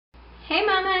Hey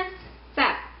mamas! So,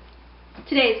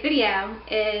 today's video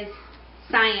is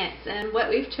science and what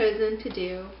we've chosen to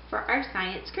do for our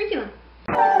science curriculum.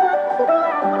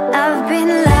 I've been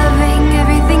loving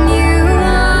everything you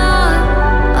are.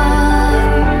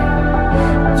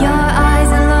 Your eyes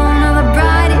alone are the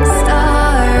brightest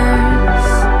stars.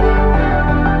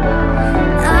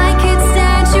 I could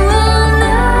stand you all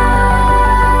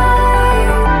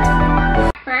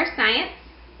night. For our science,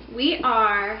 we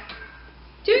are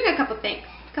doing a couple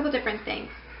different things.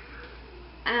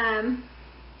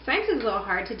 Science is a little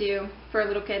hard to do for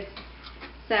little kids,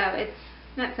 so it's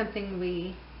not something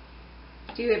we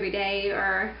do every day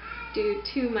or do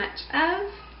too much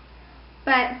of,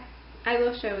 but I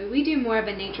will show you. We do more of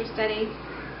a nature study.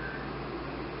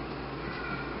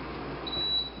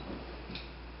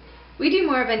 We do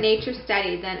more of a nature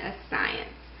study than a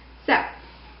science. So,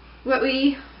 what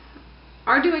we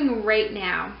are doing right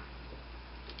now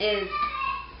is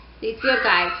these field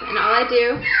guides, and all I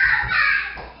do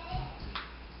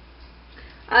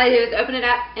is open it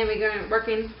up, and we're going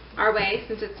working our way,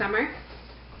 since it's summer,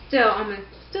 still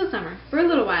summer, for a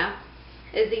little while,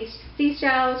 is these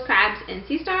seashells, crabs, and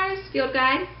sea stars field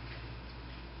guide.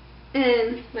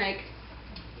 And like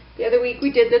the other week we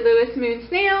did the Lewis Moon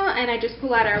snail, and I just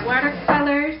pull out our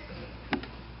watercolors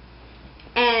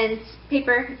and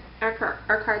paper, our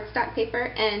cardstock paper,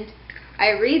 and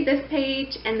I read this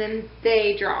page, and then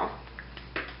they draw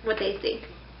what they see.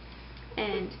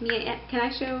 And Mia, can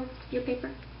I show your paper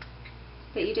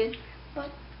that you did? What?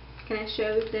 Can I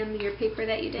show them your paper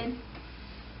that you did?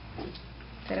 Is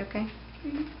that okay?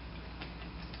 Mm-hmm.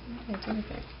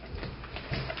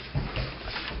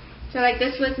 So like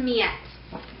this was Miette.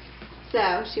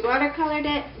 So she watercolored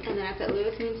it, and then I put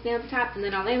Lewis Moon snail at the top, and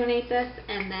then I'll laminate this,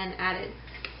 and then add it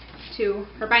to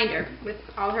her binder with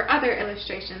all her other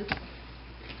illustrations.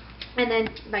 And then,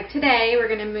 like today, we're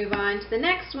going to move on to the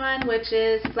next one, which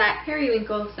is flat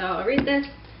periwinkle. So I'll read this,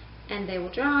 and they will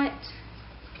draw it,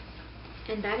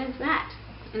 and that is that.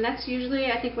 And that's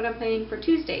usually, I think, what I'm planning for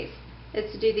Tuesdays,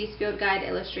 is to do these field guide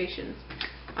illustrations.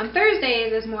 On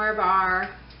Thursdays is more of our,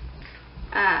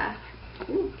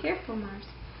 careful Mars,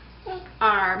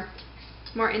 our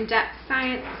more in-depth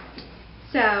science.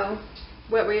 So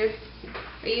what we're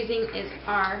using is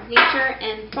our nature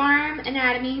and farm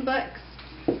anatomy books.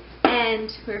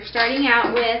 And we're starting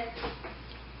out with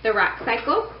the rock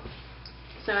cycle.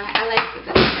 So I like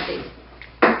that I have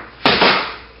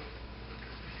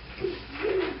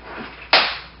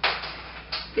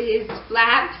these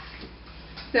flaps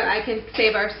so I can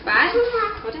save our spot.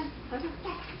 Hold on.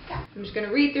 I'm just going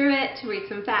to read through it to read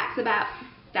some facts about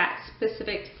that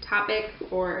specific topic,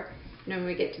 or when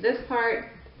we get to this part,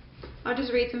 I'll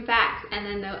just read some facts and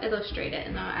then they'll illustrate it,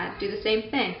 and I'll do the same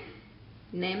thing.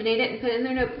 Laminate it and put it in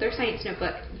their science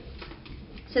notebook.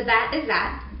 So that is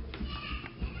that.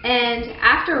 And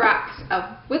after rocks,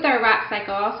 with our rock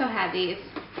cycle, I also have this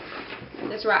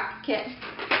rock kit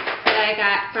that I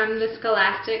got from the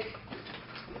Scholastic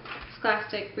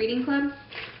Reading Club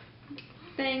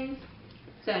things.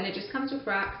 So, and it just comes with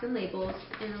rocks and labels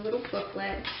and a little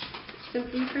booklet, some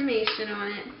information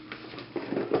on it.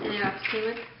 And it also came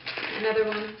with another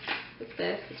one with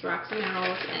this. It's rocks and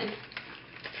minerals, and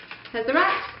has the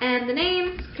rocks and the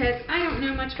names, because I don't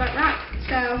know much about rocks,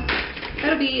 so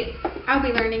I'll be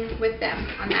learning with them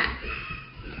on that.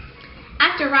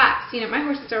 After rocks, you know, my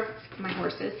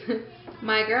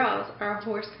girls are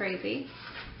horse crazy.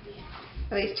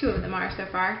 At least two of them are so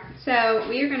far. So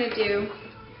we are going to do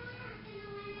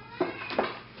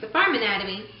the farm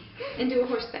anatomy and do a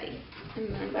horse study and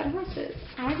learn about horses.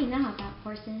 I already know about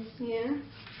horses. Yeah?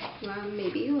 Well,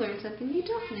 maybe you'll learn something you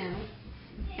don't know.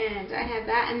 And I have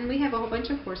that, and we have a whole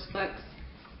bunch of horse books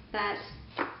that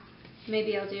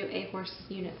maybe I'll do a horse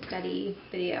unit study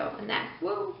video on that.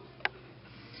 Whoa!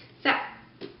 So,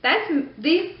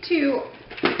 these two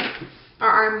are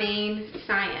our main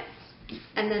science.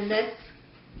 And then this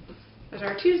is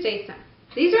our Tuesday science.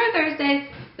 These are our Thursdays,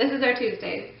 this is our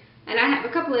Tuesdays. And I have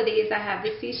a couple of these. I have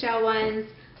the seashell ones,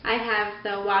 I have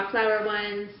the wildflower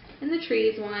ones, and the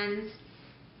trees ones.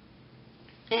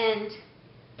 And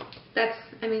that's,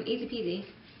 easy peasy.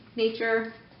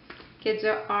 Nature, kids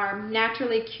are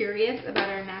naturally curious about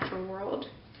our natural world.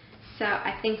 So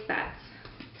I think that's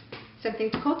something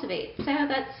to cultivate. So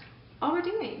that's all we're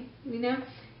doing. You know,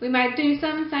 we might do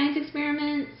some science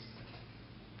experiments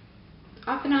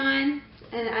off and on.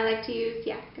 And I like to use,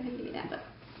 go ahead and give me that book.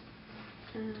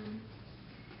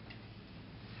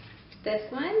 This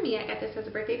one, I got this as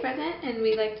a birthday present, and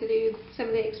we like to do some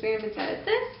of the experiments out of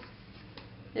this.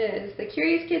 Is the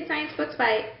Curious Kid Science Books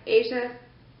by Asia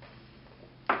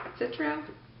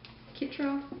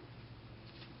Kittrell.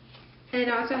 And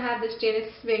I also have this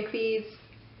Janice Van Clee's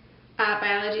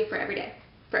Biology for Every Day,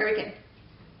 for every kid.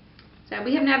 So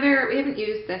we haven't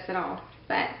used this at all,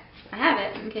 but I have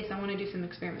it in case I want to do some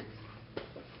experiments.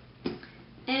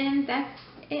 And that's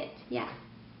it, yeah.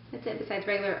 That's it, besides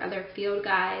regular other field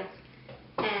guides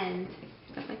and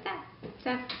stuff like that.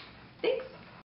 So